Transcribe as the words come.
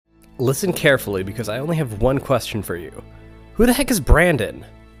listen carefully because I only have one question for you. Who the heck is Brandon?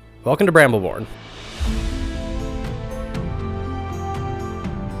 Welcome to Brambleborn.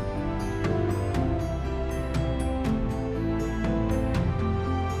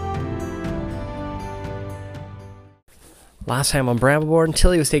 Last time on Brambleborn,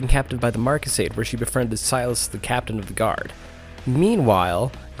 Tilly was taken captive by the Marcusade, where she befriended Silas, the captain of the guard.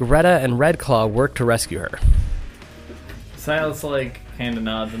 Meanwhile, Greta and Redclaw worked to rescue her. Silas, kind of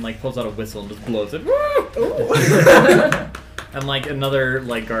nods and, pulls out a whistle and just blows it. And, another,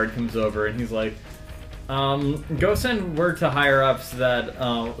 guard comes over and he's like, go send word to higher-ups that,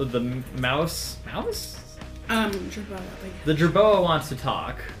 the mouse? Jerboa. The Jerboa wants to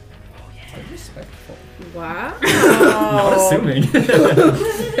talk. So respectful. Wow. Not assuming.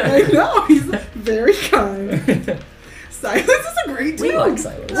 I know, he's very kind. Silas is a great dude. We like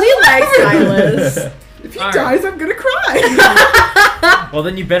Silas. We like Silas. If he dies, I'm gonna cry. Well,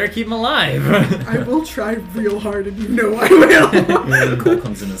 then you better keep him alive. I will try real hard, and you know I will. Cole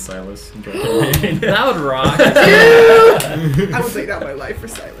comes in as Silas. That would rock. I would lay down my life for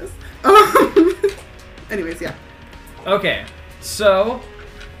Silas. Anyways, yeah. Okay, so,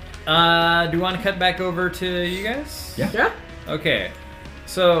 do you want to cut back over to you guys? Yeah. Okay,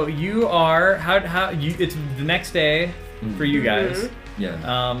 so you are it's the next day for you guys.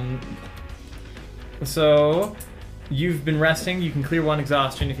 Yeah. So you've been resting. You can clear one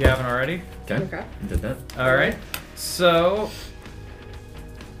exhaustion if you haven't already. Okay. Did that. All right. So,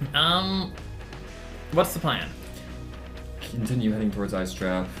 what's the plan? Continue heading towards Ice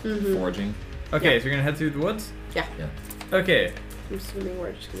Trap, foraging. Okay, so you're gonna head through the woods. Yeah. Okay. I'm assuming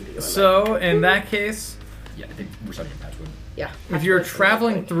we're just gonna be going So in that case, Yeah, I think we're starting at Patchwood. yeah. if you're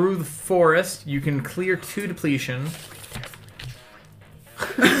traveling through the forest, you can clear 2 depletion.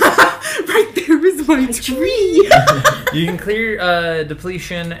 Right there is my tree. You can clear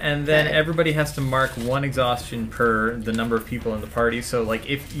depletion, and then everybody has to mark 1 exhaustion per the number of people in the party. So,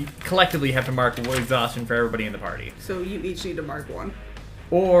 if you collectively have to mark 1 exhaustion for everybody in the party, So you each need to mark 1.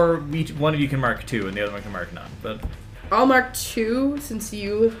 or one of you can mark 2, and the other one can mark none. But I'll mark 2 since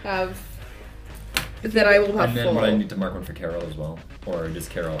you have. Then I will have And then full. would I need to mark one for Carol as well? Or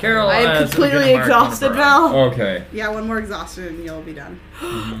just Carol? Carol, I am I'm completely gonna mark one exhausted, for Val. Okay. Yeah, 1 more exhaustion and you'll be done.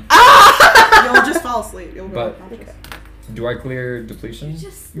 You'll just fall asleep. You'll be But- unconscious. Do I clear depletion?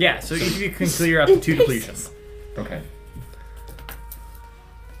 Yeah, so each of you can clear up to 2 depletion. Okay.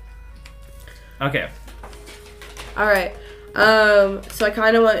 Okay. All right. So I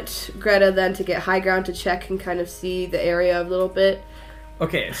kind of want Greta then to get high ground to check and kind of see the area a little bit.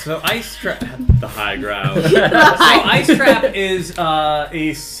 Okay, so Ice Trap... the high ground. So Ice Trap is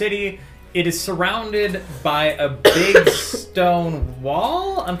a city. It is surrounded by a big stone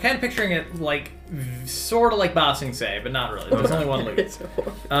wall. I'm kind of picturing it sort of like Ba Sing Se, but not really. There's only one loop.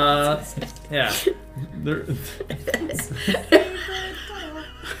 Yeah.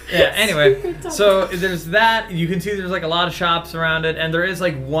 Yeah, anyway, so there's that. You can see there's a lot of shops around it, and there is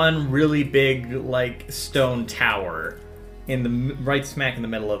one really big stone tower in the right smack in the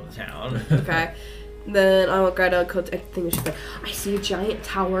middle of the town. Okay. Then I want Greta. I think she's like, I see a giant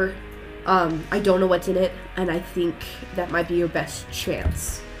tower. I don't know what's in it, and I think that might be your best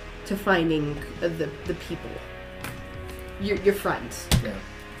chance to finding the people. Your friends. Yeah.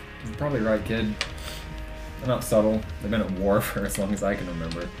 You're probably right, kid. They're not subtle. They've been at war for as long as I can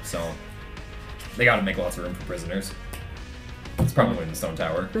remember, so they gotta make lots of room for prisoners. It's probably in the stone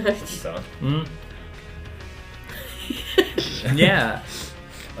tower. So. Yeah.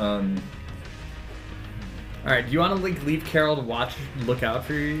 Alright, do you want to leave Carol to look out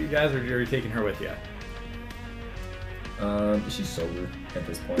for you guys, or are you taking her with you? she's sober at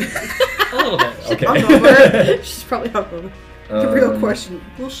this point. A little bit. Okay. Hungover. She's probably hungover. The real question,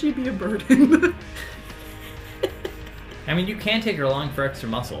 will she be a burden? I mean, you can take her along for extra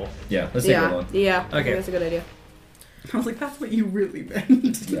muscle. Yeah, let's take her Yeah. along. Yeah. I Okay. think that's a good idea. I was like, that's what you really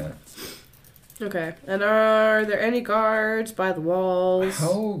meant. Yeah. Okay. And are there any guards by the walls?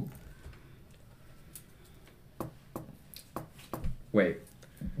 How... Wait.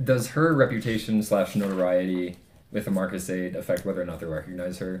 Does her reputation / notoriety with the Marcusade affect whether or not they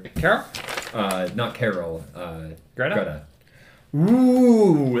recognize her? Carol? Not Carol. Greta?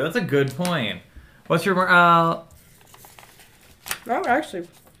 Ooh, that's a good point. What's your... Oh, actually.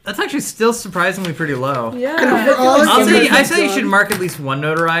 That's actually still surprisingly pretty low. Yeah. I'd say you should mark at least 1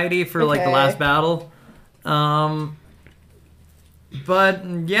 notoriety for the Okay. last battle. But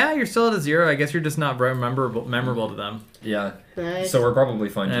yeah, you're still at a 0. I guess you're just not very memorable to them. Yeah. Nice. So we're probably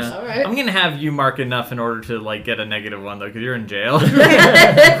fine. Yeah. Just... All right. I'm gonna have you mark enough in order to get a -1 though, because you're in jail.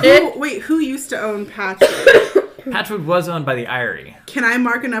 Who used to own Patchwood? Patchwood was owned by the Eyrie. Can I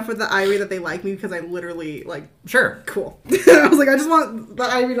mark enough with the Eyrie that they like me? Because I literally, like, Sure. cool. I was like, I just want the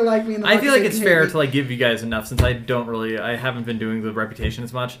Eyrie to like me. And the I feel like Marcus it's to fair hate to like give you guys enough since I haven't been doing the reputation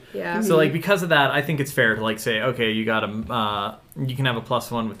as much. Yeah. So like because of that, I think it's fair to like say, okay, you got you can have a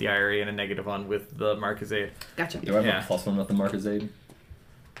 +1 with the Eyrie and a -1 with the Marquisade. Gotcha. Do I have Yeah. a +1 with the Marquisade?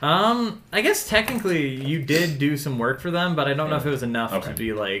 I guess technically you did do some work for them, but I don't know if it was enough Okay. to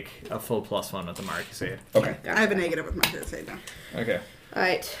be like a full +1 with the Marquisade. Okay. me. I have a negative with Marcus now. Okay.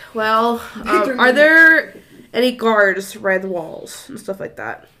 Alright. Well, don't are need- there any guards around the walls and stuff like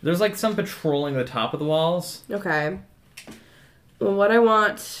that? There's like some patrolling the top of the walls. Okay. Well, what I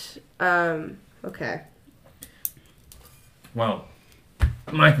want, okay. Well,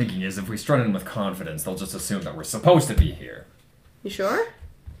 my thinking is if we strut in with confidence, they'll just assume that we're supposed to be here. You sure?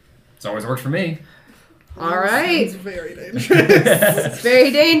 It's always worked for me. All right. It's very dangerous. It's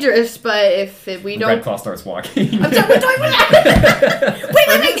very dangerous, but if we Red don't... Claw starts walking. I'm sorry, we're doing that! I was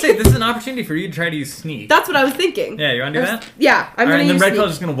gonna say this is an opportunity for you to try to use sneak. That's what I was thinking. Yeah, you want to do that? Yeah, I'm All right, gonna and then use Red sneak.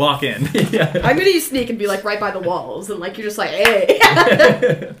 Claw's just gonna walk in. Yeah. I'm gonna use sneak and be like right by the walls, and like you're just like, hey.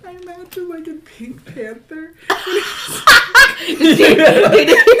 I imagine like in Pink Panther.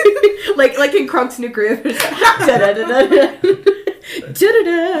 like in Krunk's Nuclear. Da-da-da-da-da.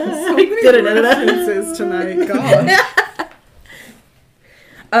 So many references tonight. God.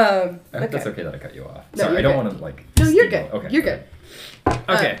 That's Okay. okay that I cut you off. No, Sorry, I you're don't good. want to like. No, you're steal- good. Okay. You're good.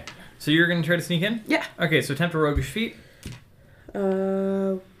 Okay, so you're gonna try to sneak in? Yeah. Okay, so attempt a roguish feat.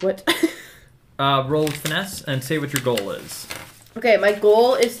 What? Roll with finesse and say what your goal is. Okay, my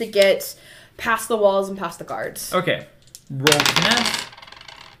goal is to get past the walls and past the guards. Okay, roll with finesse.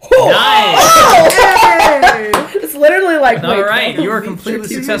 Oh! Nice. Hey! It's literally like, All wait, right, you are completely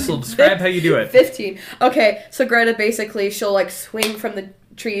successful. Describe how you do it. 15. Okay, so Greta basically, she'll like swing from the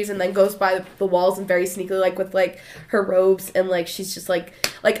trees and then goes by the walls and very sneakily, like with like her robes, and like she's just like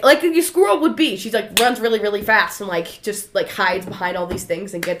a squirrel would be. She's like runs really, really fast and like just like hides behind all these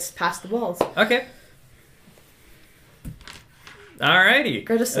things and gets past the walls. Okay. Alrighty.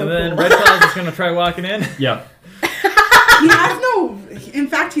 Greta's so and then cool. Red Claw's just gonna try walking in. Yeah. He has no. In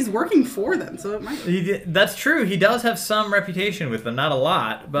fact, he's working for them, so it might. That's true. He does have some reputation with them, not a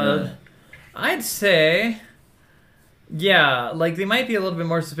lot, but I'd say, yeah, like they might be a little bit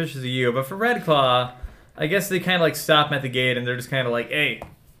more suspicious of you. But for Red Claw, I guess they kind of like stop him at the gate and they're just kind of like, "Hey,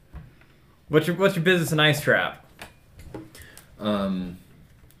 what's your business in Ice Trap?" I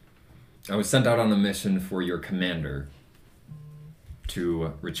was sent out on a mission for your commander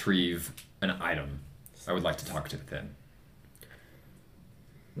to retrieve an item. I would like to talk to them.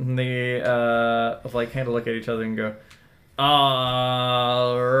 And they like kind of look at each other and go,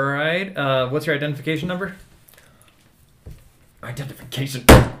 "All right, what's your identification number?" Identification?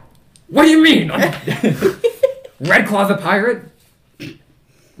 What do you mean? Red Claw the pirate?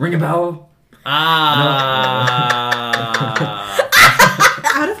 Ring a bell?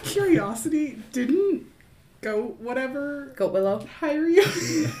 Out of curiosity, didn't go whatever Goat Willow. hire you?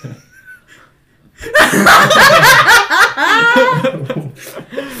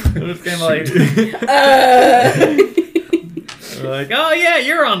 They're just kind of like, they're like, "Oh yeah,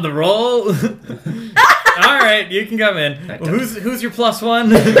 you're on the roll." All right, you can come in. Who's your +1?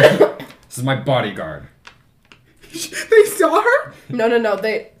 This is my bodyguard. They saw her? No,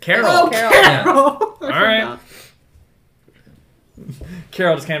 they... Carol. Oh, Carol. Yeah. Oh, I All right. forgot.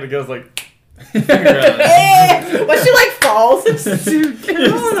 Carol just kind of goes like, Hey! When she like falls. Dude,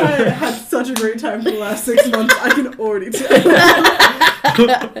 Carol and I had such a great time for the last 6 months. I can already tell.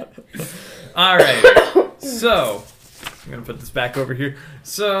 all right. So I'm gonna put this back over here.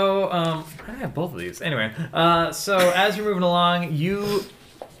 So I have both of these anyway. So as you're moving along, you.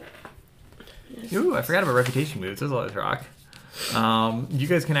 Ooh, I forgot about reputation moves. Those always rock. You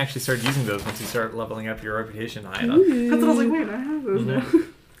guys can actually start using those once you start leveling up your reputation high enough. That's what I was like, wait, I have those now.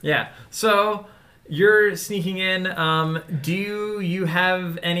 Yeah. So you're sneaking in. Do you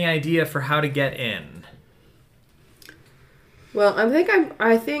have any idea for how to get in? Well, I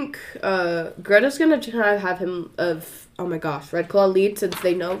think Greta's gonna try to have him oh my gosh, Red Claw lead since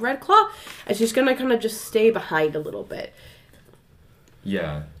they know Red Claw, and she's gonna kind of just stay behind a little bit.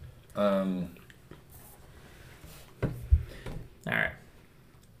 Yeah. All right.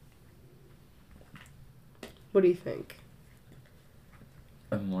 What do you think?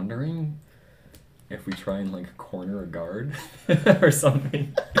 I'm wondering if we try and like corner a guard or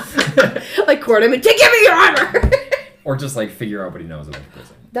something. Like court him and give me your armor. Or just like figure out what he knows about the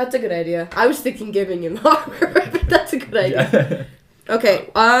prison. That's a good idea. I was thinking giving him armor, but that's a good idea. Yeah. Okay.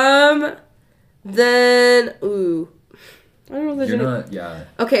 Then I don't know if there's You're any. not, yeah.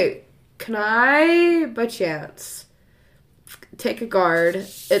 Okay, Can I, by chance, take a guard?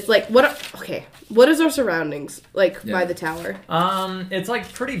 It's like, what is our surroundings like by the tower? It's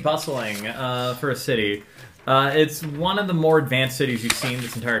like pretty bustling for a city. It's one of the more advanced cities you've seen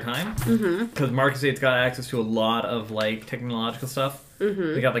this entire time. Because Marcus 8's got access to a lot of like technological stuff.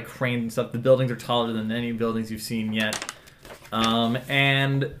 They got like cranes and stuff. The buildings are taller than any buildings you've seen yet.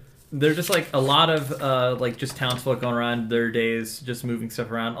 And they're just like a lot of like just townsfolk going around their days, just moving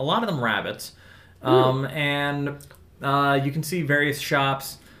stuff around. A lot of them rabbits. And you can see various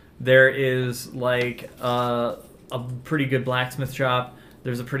shops. There is like a pretty good blacksmith shop.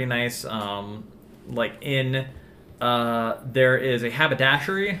 There's a pretty nice like inn. There is a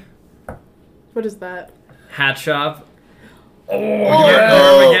haberdashery. What is that? Hat shop. Oh, you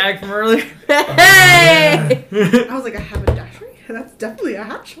remember my gag from earlier? Hey! I was like, I have a dashery? That's definitely a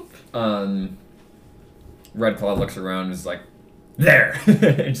hat shop. Redclaw looks around and is like, there!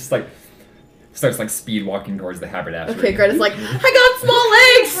 And just like, starts like speed walking towards the haberdashery. Okay, Greta's like, I got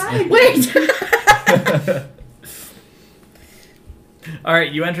small legs! Wait!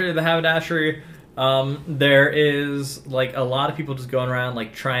 Alright, you enter the haberdashery. There is like a lot of people just going around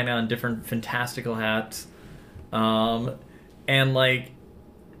like trying on different fantastical hats. And like,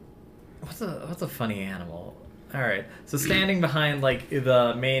 what's a funny animal? All right, so standing behind like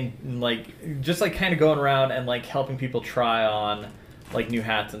the main like just like kind of going around and like helping people try on like new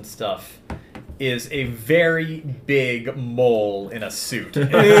hats and stuff is a very big mole in a suit.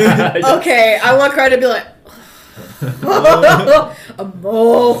 Okay, I want Greta to be like, a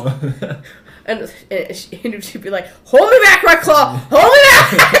mole. And she'd be like, hold me back, Redclaw! Hold me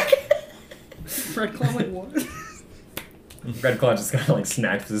back! Redclaw, like, what? Redclaw just kind of like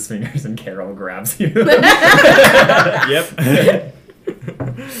snaps his fingers and Carol grabs you. Yep.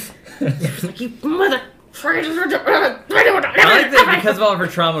 Like, you mother... I like that because of all of her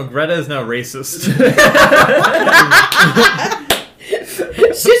trauma, Greta is now racist.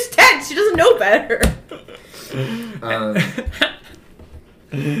 She's 10. She doesn't know better.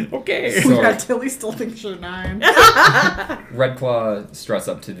 Okay. So- Yeah, Tilly still thinks you're 9. Redclaw struts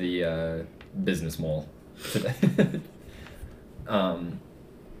up to the business mole today.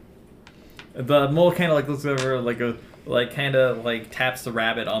 The mole kind of like looks over, like kind of like taps the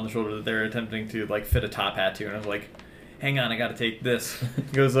rabbit on the shoulder that they're attempting to like fit a top hat to, and is like, "Hang on, I gotta take this."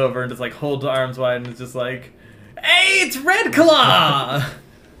 Goes over and just like holds arms wide and is just like, "Hey, it's Redclaw!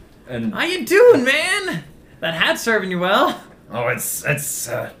 And How you doing, man? That hat's serving you well." oh, it's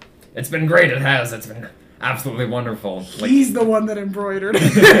been great. It has. It's been absolutely wonderful. He's the one that embroidered.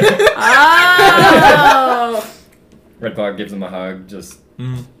 Oh! Redclaw gives him a hug. Just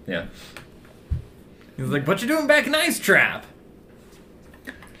yeah. He's like, "What you doing back in Ice Trap?"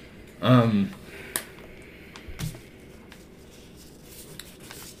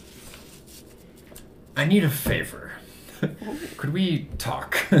 I need a favor. Could we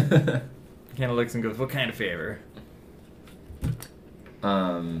talk? He kind of looks and goes, "What kind of favor?"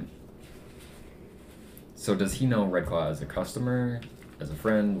 So does he know Redclaw as a customer, as a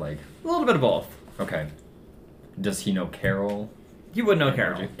friend? Like, A little bit of both. okay. Does he know Carol? You would know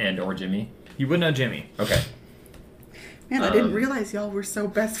Carol. Or Jimmy? You would know Jimmy. Okay. Man, I didn't realize y'all were so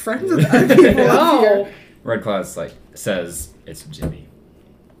best friends with other people up here. Redclaw's like says it's Jimmy.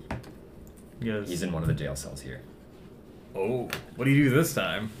 He goes, He's in one of the jail cells here. "Oh, what do you do this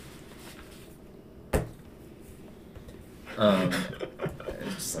time?"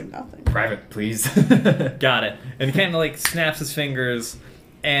 It's just like Nothing. private, please. Got it. And he kind of like snaps his fingers,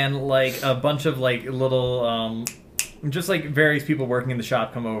 and like a bunch of like little, just like various people working in the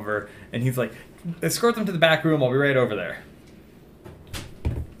shop come over, and he's like, "Escort them to the back room. I'll be right over there."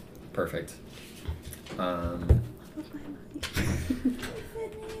 Perfect.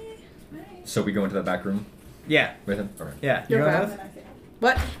 So we go into the back room Yeah, with him. All right. yeah. You You're going fine. with?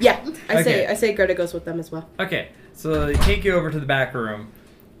 What? Yeah, Okay. I say Greta goes with them as well. Okay, so they take you over to the back room,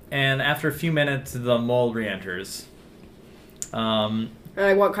 and after a few minutes, the mole re-enters. And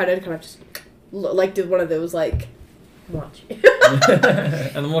I want Greta to kind of just like do one of those like watch. And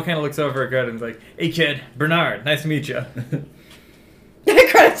the mole kind of looks over at Greta and is like, "Hey kid, Bernard, nice to meet you."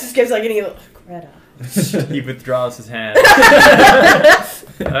 Greta just gives like any Greta. He withdraws his hand.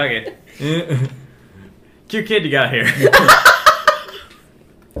 Okay. Cute kid you got here.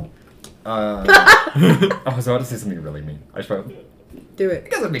 I was about to say something really mean. I should probably. Do it.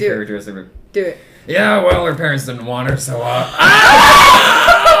 It doesn't be Do it. characteristic. But... Do it. Yeah, well, her parents didn't want her, so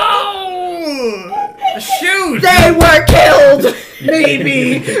Oh! Shoot! They were killed.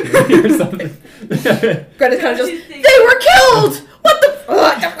 Maybe. or something. Greta kind of just. They were killed. What the?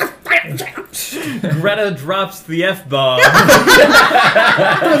 Greta drops the F-bomb.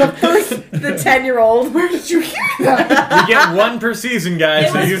 The 10-year-old. Where did you hear that? You get one per season, guys,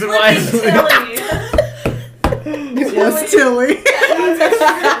 It so was use it flipping wisely. Tilly. It was Tilly.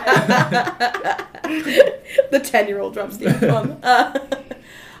 The 10-year-old drops the F-bomb.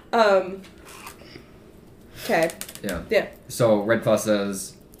 Okay. Yeah. Yeah. So Red Claw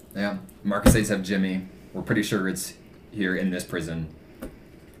says, yeah, Marcusades have Jimmy. We're pretty sure it's here in this prison.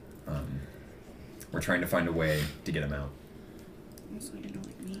 We're trying to find a way to get him out. So you know what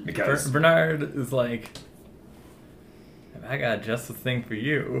I mean. Because Bernard is like, I got just the thing for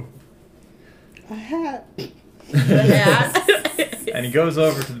you. A hat. Yeah. And he goes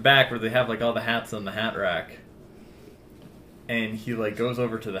over to the back where they have like all the hats on the hat rack. And he like goes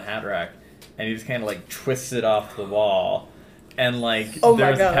over to the hat rack and he just kind of like twists it off the wall. And like Oh my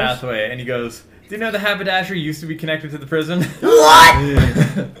there's a gosh. pathway and he goes, do you know the haberdasher used to be connected to the prison?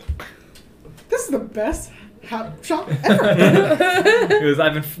 What? This is the best hat shop ever. He goes,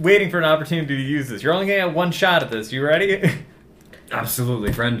 I've been waiting for an opportunity to use this. You're only gonna get one shot at this. You ready?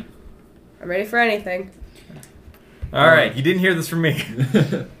 absolutely, friend. I'm ready for anything. Alright, you didn't hear this from me.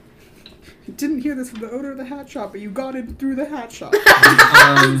 You didn't hear this from the owner of the hat shop, but you got it through the hat shop.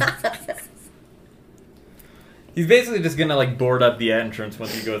 He's basically just gonna like board up the entrance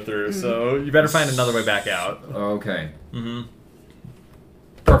once you go through, so you better find another way back out. Okay. Mm-hmm.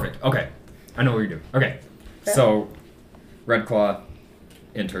 Perfect. Okay. I know what you're doing. Okay. So, Red Claw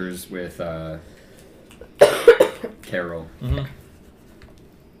enters with Carol. Mm-hmm.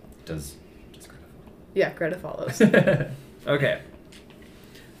 Does Yeah, Greta follows. Okay.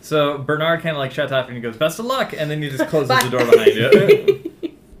 So Bernard kind of like shuts off and he goes, "Best of luck," and then he just closes the door behind you.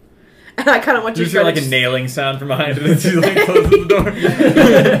 And I kind of want You you just to hear like a nailing sound from behind it as he like closes the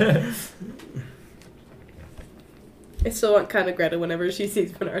door. I still want kind of Greta whenever she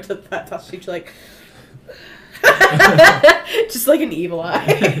sees Bernard at that top. She's like, just like an evil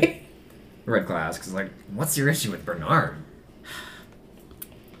eye. Red Claw asks, like, what's your issue with Bernard?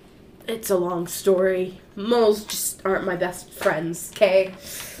 It's a long story. Moles just aren't my best friends, okay?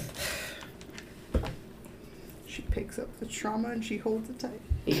 She picks up the trauma and she holds it tight.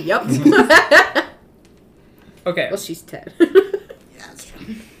 Yup. Okay. Well, she's 10. Yeah, that's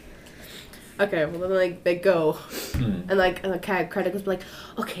true. Okay, well then like they go, Hmm. and like Credit goes like,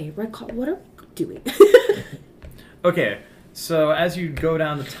 okay, Red Claw, what are we doing? Okay. So as you go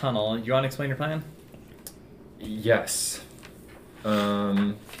down the tunnel, you want to explain your plan? Yes.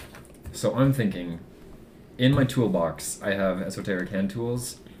 So I'm thinking, in my toolbox, I have esoteric hand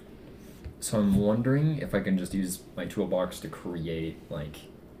tools. So I'm wondering if I can just use my toolbox to create, like,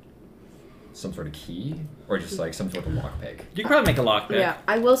 some sort of key, or just like some sort of lockpick. You can probably make a lockpick. Yeah,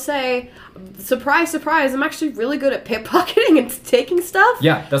 I will say, surprise, surprise, I'm actually really good at pickpocketing and taking stuff.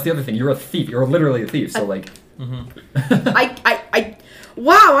 Yeah, that's the other thing. You're a thief. You're literally a thief. So like, Mm-hmm.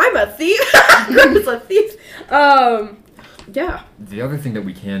 Wow, I'm a thief. Greta's a thief. Yeah. the other thing that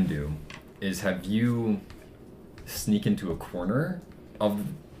we can do is have you sneak into a corner of.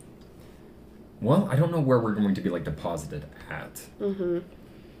 Well, I don't know where we're going to be like deposited at.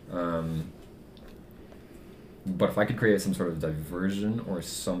 Mm-hmm. But if I could create some sort of diversion or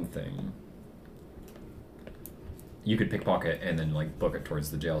something, you could pickpocket and then like book it towards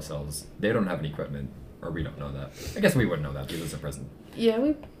the jail cells. They don't have any equipment, or we don't know that. I guess we wouldn't know that because it's a prison. Yeah,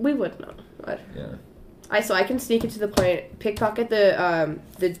 we would know. But Yeah. so I can sneak into the point, pickpocket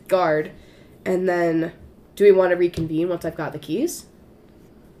the guard, and then do we want to reconvene once I've got the keys?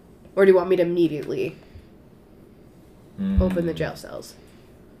 Or do you want me to immediately open the jail cells?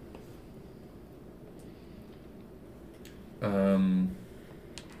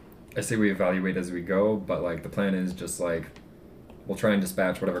 I say we evaluate as we go, but like the plan is just like we'll try and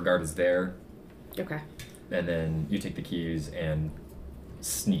dispatch whatever guard is there, Okay. and then you take the keys and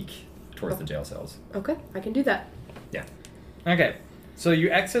sneak towards the jail cells. Okay, I can do that. Yeah. Okay. So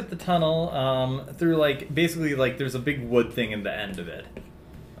you exit the tunnel through like basically like there's a big wood thing in the end of it.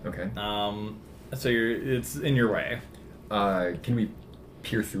 Okay. So it's in your way. Can we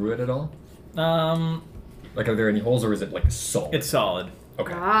peer through it at all? Like Like, are there any holes, or is it like solid? it's solid.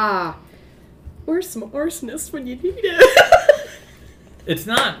 Okay. Ah. Where's some arsonist when you need it? It's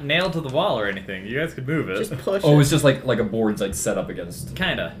not nailed to the wall or anything. You guys could move it. Just push Oh, it. it's just like a board's like set up against.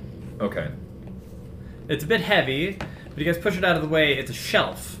 Kinda. Okay. It's a bit heavy, but you guys push it out of the way. It's a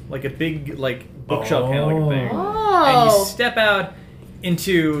shelf, like a big like bookshelf kind of like a thing. And you Oh. step out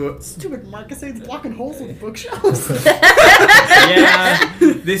into Stupid Marcusades blocking holes with bookshelves. yeah.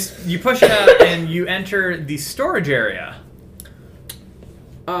 You push it out and you enter the storage area,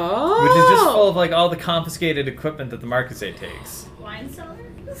 Oh. which is just control of like all the confiscated equipment that the Marquisate takes. Wine cellar?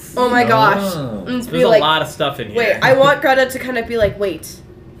 Oh my gosh. Oh. And to be There's a like, lot of stuff in here. wait, I want Greta to kind of be like, wait.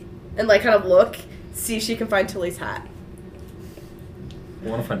 And like kind of look, see if she can find Tilly's hat. I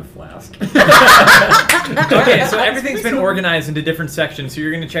want to find a flask. Okay, so everything's been organized into different sections. So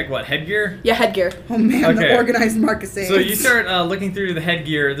you're gonna check what, headgear? Yeah, headgear. Oh man, Okay. the organized Marcus. So you start looking through the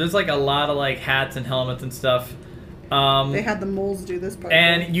headgear. There's like a lot of like hats and helmets and stuff. They had the moles do this part.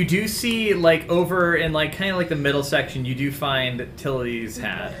 And you do see like over in like kind of like the middle section, you do find Tilly's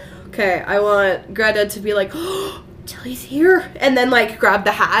hat. Okay, I want Greta to be like, oh, Tilly's here. And then like grab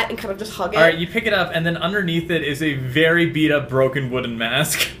the hat and kind of just hug it. All right, you pick it up, and then underneath it is a very beat up, broken wooden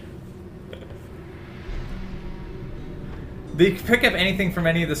mask. They pick up anything from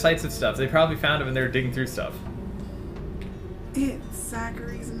any of the sites and stuff. They probably found it when they were digging through stuff. It's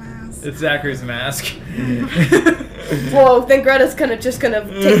Zachary's mask. It's Zachary's mask. Whoa, then Greta's just gonna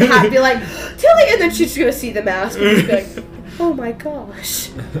take the hat and be like, Tilly, and then she's gonna see the mask and just be like, oh my gosh.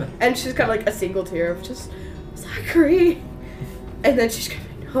 And she's got like a single tear of just, Zachary. And then she's gonna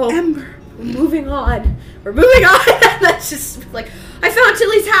be like, oh, Ember. we're moving on. We're moving on. And then she's like, I found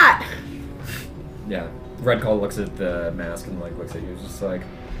Tilly's hat. Yeah. Red Call looks at the mask and like looks at you, just like,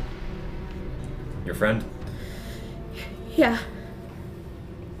 your friend? Yeah.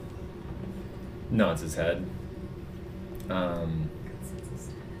 Nods his head.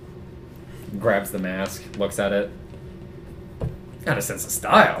 Grabs the mask, looks at it. Got a sense of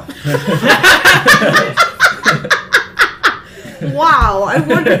style. Wow, I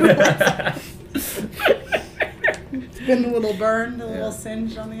wonder what. It's been a little burned, a little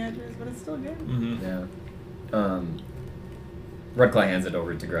singed on the edges, but it's still good. Mm-hmm. Yeah. Red Claw hands it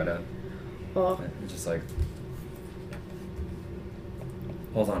over to Greta. Oh. It's just like,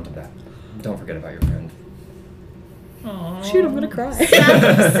 hold on to that. Don't forget about your friend. Shoot, I'm gonna cry.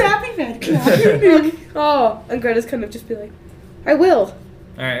 Sappy Red Claw. Oh, and Greta's kind of just be like, I will.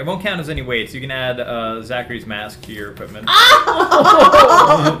 All right, it won't count as any weights. You can add Zachary's mask to your equipment.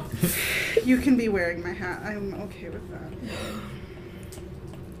 You can be wearing my hat. I'm okay with that.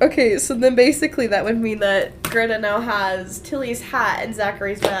 Okay, so then basically that would mean that Greta now has Tilly's hat and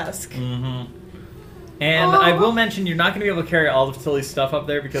Zachary's mask. Mm-hmm. And I will mention you're not going to be able to carry all of Tilly's stuff up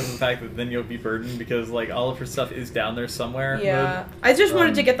there because of the fact that then you'll be burdened because like all of her stuff is down there somewhere. Yeah. I just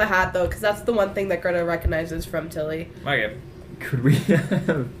wanted to get the hat though, because that's the one thing that Greta recognizes from Tilly. Okay. Could we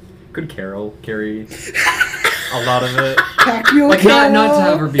could Carol carry a lot of it? Pack mule Like not to Carol.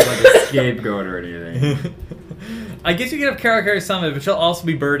 have her be like a scapegoat or anything. I guess you could have Carol carry some of it, but she'll also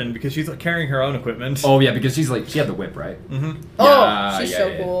be burdened because she's carrying her own equipment. Oh yeah, because she's like she had the whip, right? Mm-hmm. Oh, Yeah, she's yeah, so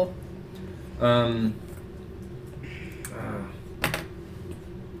yeah. cool.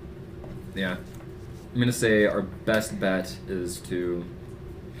 Yeah. I'm gonna say our best bet is to.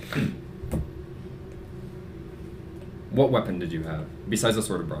 What weapon did you have besides the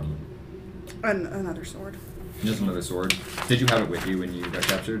sword of Bronwyn? Another sword. Just another sword. Did you have it with you when you got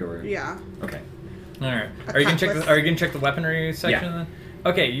captured, or? Yeah. Okay. All right. A Are you gonna check? cutlass. Are you gonna check the weaponry section? Yeah. Then?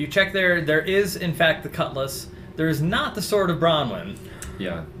 Okay. You check there. There is in fact the cutlass. There is not the sword of Bronwyn.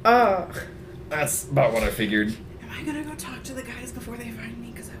 Yeah. Oh. That's about what I figured. Am I gonna go talk to the guys before they find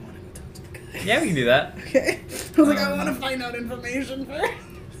me? Because I want to go talk to the guys. Yeah, we can do that. Okay. I was like, I want to find out information first.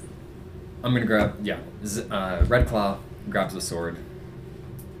 I'm gonna grab. Yeah. Red Claw grabs the sword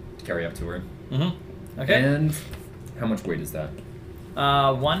to carry up to her. Mm-hmm. Okay. And how much weight is that?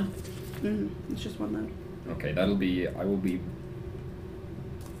 1. It's just one then. Okay, that'll be. I will be.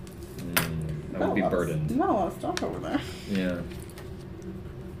 I will be burdened. Not a lot of stuff over there. Yeah.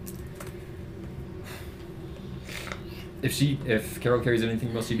 If Carol carries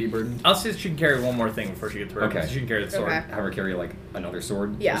anything, will she be burdened? I'll say she can carry one more thing before she gets burdened. Okay. So she can carry the sword. Okay. Have her carry like another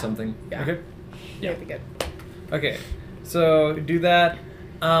sword Yeah. or something. Yeah. Okay. Yeah. Be good. Okay. So do that.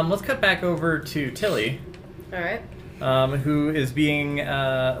 Let's cut back over to Tilly, All right. who is being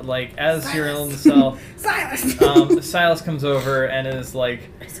like as you're in the cell. Silas! Silas comes over and is like,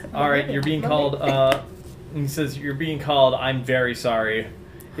 "All right, you're being called." And he says, "You're being called. I'm very sorry.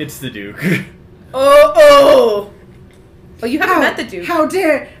 It's the Duke." Oh. Oh, you haven't met the Duke. How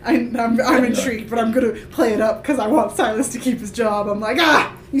dare! I'm intrigued, but I'm gonna play it up because I want Silas to keep his job. I'm like,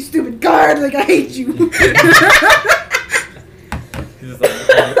 you stupid guard! Like, I hate you! He's just like,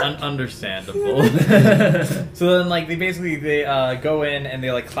 understandable. So then, like, they go in and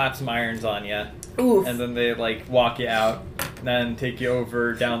they like clap some irons on you, Oof. and then they like walk you out, and then take you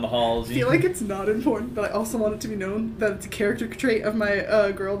over down the halls. I feel like it's not important, but I also want it to be known that it's a character trait of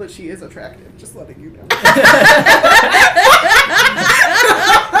my girl that she is attractive. Just letting you know.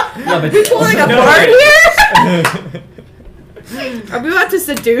 Love it. You pulling a No bar way. here? Are we about to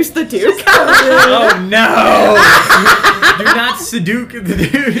seduce the Duke? Oh no! Do not seduce the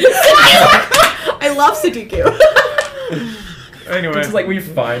dude. I love Sudoku. Anyway. It's just like we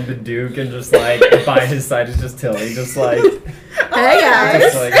find the Duke and just like by his side is just Tilly, just like. Hey guys.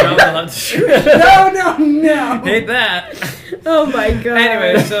 Just like No. Hate that. Oh my god.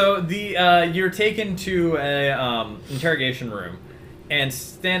 Anyway, so you're taken to a interrogation room, and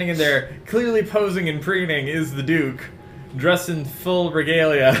standing in there, clearly posing and preening, is the Duke, dressed in full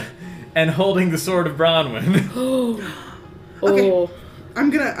regalia, and holding the sword of Bronwyn. Okay. I'm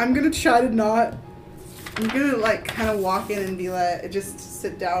gonna try to not. I'm gonna like kind of walk in and be like, just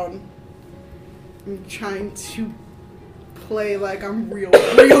sit down. I'm trying to play like I'm real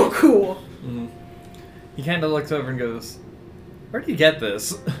cool. Mm-hmm. He kind of looks over and goes, "Where did you get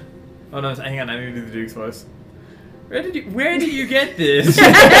this?" Oh no, hang on, I need to do the Duke's voice. Where did you get this?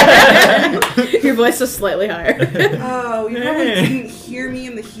 Your voice is slightly higher. Oh, you probably didn't hear me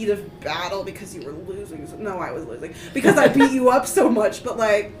in the heat of battle because you were losing. No, I was losing because I beat you up so much. But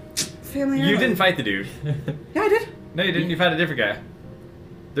like, family. You didn't fight the Duke. Yeah, I did. No, you didn't. You fought a different guy.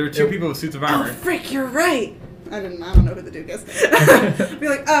 There were two people with suits of armor. Oh, frick, you're right. I don't know who the Duke is. Be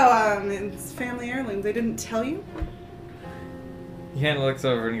like, it's family heirloom. They didn't tell you? He kind of looks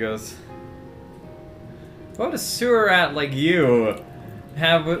over and goes, "What would a sewer rat like you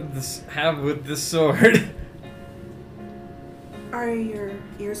have with this sword?" Are your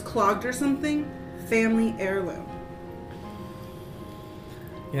ears clogged or something? Family heirloom.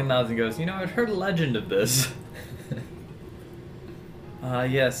 He nods and goes, "I've heard a legend of this."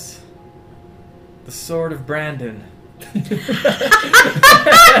 Yes. The sword of Brandon.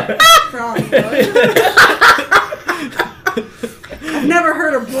 I've never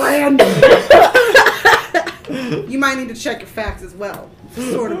heard of Brandon. You might need to check your facts as well. It's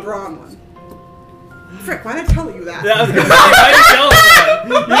the sword of Bronwyn. Frick, why did I tell you that? Yeah, I was gonna say, why did you tell him that?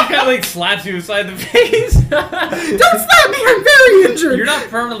 He just kind of like slaps you inside the face. Don't slap me, I'm very injured. You're not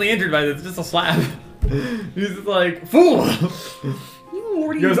permanently injured by this, it's just a slap. He's just like, "Fool!"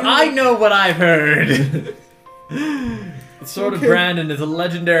 He goes, "I know what I've heard." The sword of Brandon is a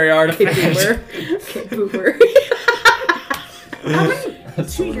legendary artifact. Boomer. How many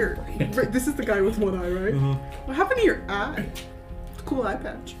to your... This is the guy with one eye, right? Mm-hmm. What happened to your eye? Cool eye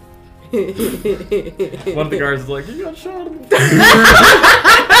patch. One of the guards is like, "You got shot in the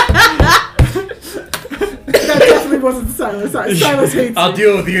That definitely wasn't Silas. Silas hates I'll me.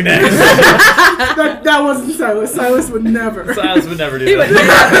 deal with you next." That wasn't Silas. Silas would never. Silas would never do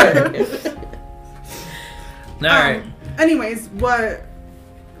that. Alright. Anyways, what...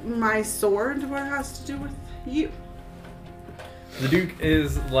 My sword, what has to do with you? The Duke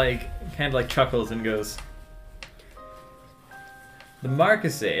is like, kind of like chuckles and goes, "The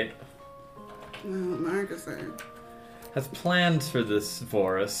Marquisate Marcus. has plans for this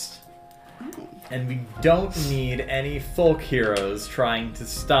forest, Oh. and we don't need any folk heroes trying to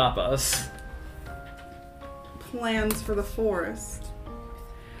stop us." Plans for the forest.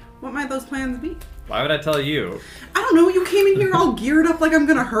 What might those plans be? Why would I tell you? I don't know. You came in here all geared up like I'm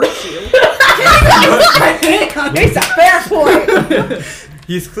gonna hurt you. I can't even use my hand. It's a fair point.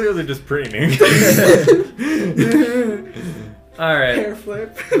 He's clearly just preening. Alright. Hair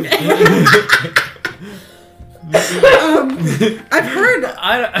flip. I've heard.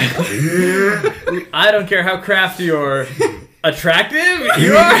 I don't care how crafty or attractive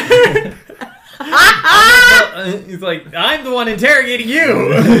you are. He's like, "I'm the one interrogating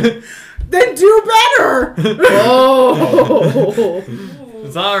you." Then do better. Oh.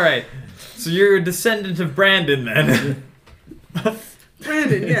 It's alright. So you're a descendant of Brandon then.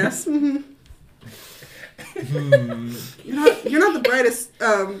 Brandon, yes. Mm-hmm. You're not the brightest.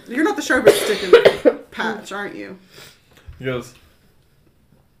 You're not the sharpest stick in the patch, aren't you? He goes,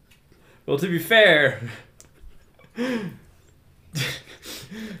 "Well, to be fair,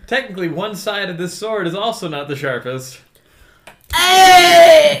 technically one side of this sword is also not the sharpest."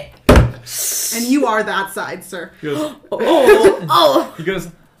 Hey! And you are that side, sir. He goes, Oh. he goes,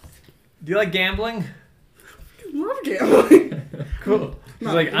 "Do you like gambling?" Love gambling. Cool. He's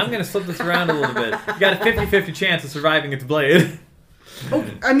like, "I'm going to flip this around a little bit. You got a 50-50 chance of surviving its blade." Oh,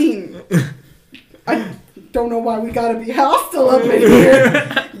 I mean, I don't know why we gotta be hostile up in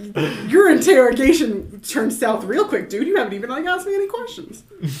here. Your interrogation turned south real quick, dude. You haven't even asked me any questions.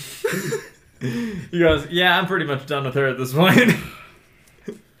 He goes, "Yeah, I'm pretty much done with her at this point."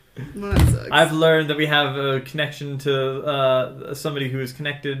 Well, that sucks. I've learned that we have a connection to somebody who is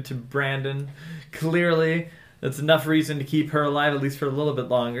connected to Brandon. Clearly, that's enough reason to keep her alive at least for a little bit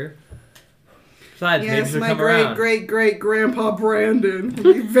longer. Besides, maybe Yes, she'll my come around. great-great-grandpa Brandon would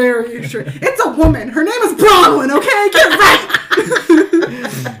be very sure. It's a woman. Her name is Bronwyn, okay? Get it right!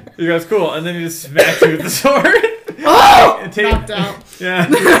 He goes, cool, and then he just smacks you with the sword. Oh! And take- Knocked out. Yeah.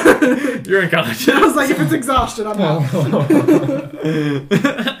 You're unconscious. I was like, if it's exhaustion, I'm out.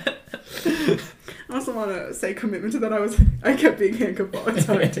 I also want to say commitment to that. I kept being handcuffed while I was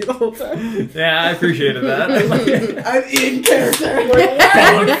talking to you the whole time. Yeah, I appreciated that. I'm in character.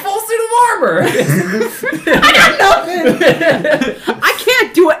 Like, full suit of armor. I got nothing. I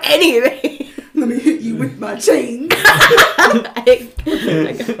can't do anything. Let me hit you with my chain. Okay,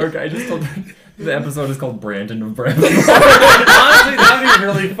 I just told them the episode is called Brandon of Brambleborn. Honestly, that would be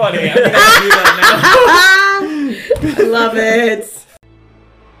really funny. I'm going to do that I love it.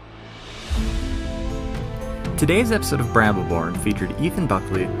 Today's episode of Brambleborn featured Ethan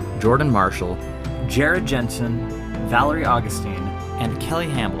Buckley, Jordan Marshall, Jared Jensen, Valerie Augustine, and Kelly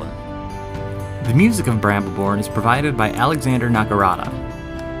Hamlin. The music of Brambleborn is provided by Alexander Nakarada.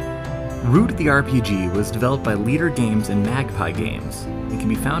 Root the RPG was developed by Leader Games and Magpie Games. It can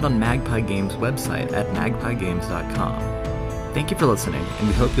be found on Magpie Games' website at magpiegames.com. Thank you for listening, and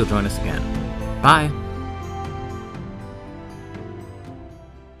we hope you'll join us again. Bye!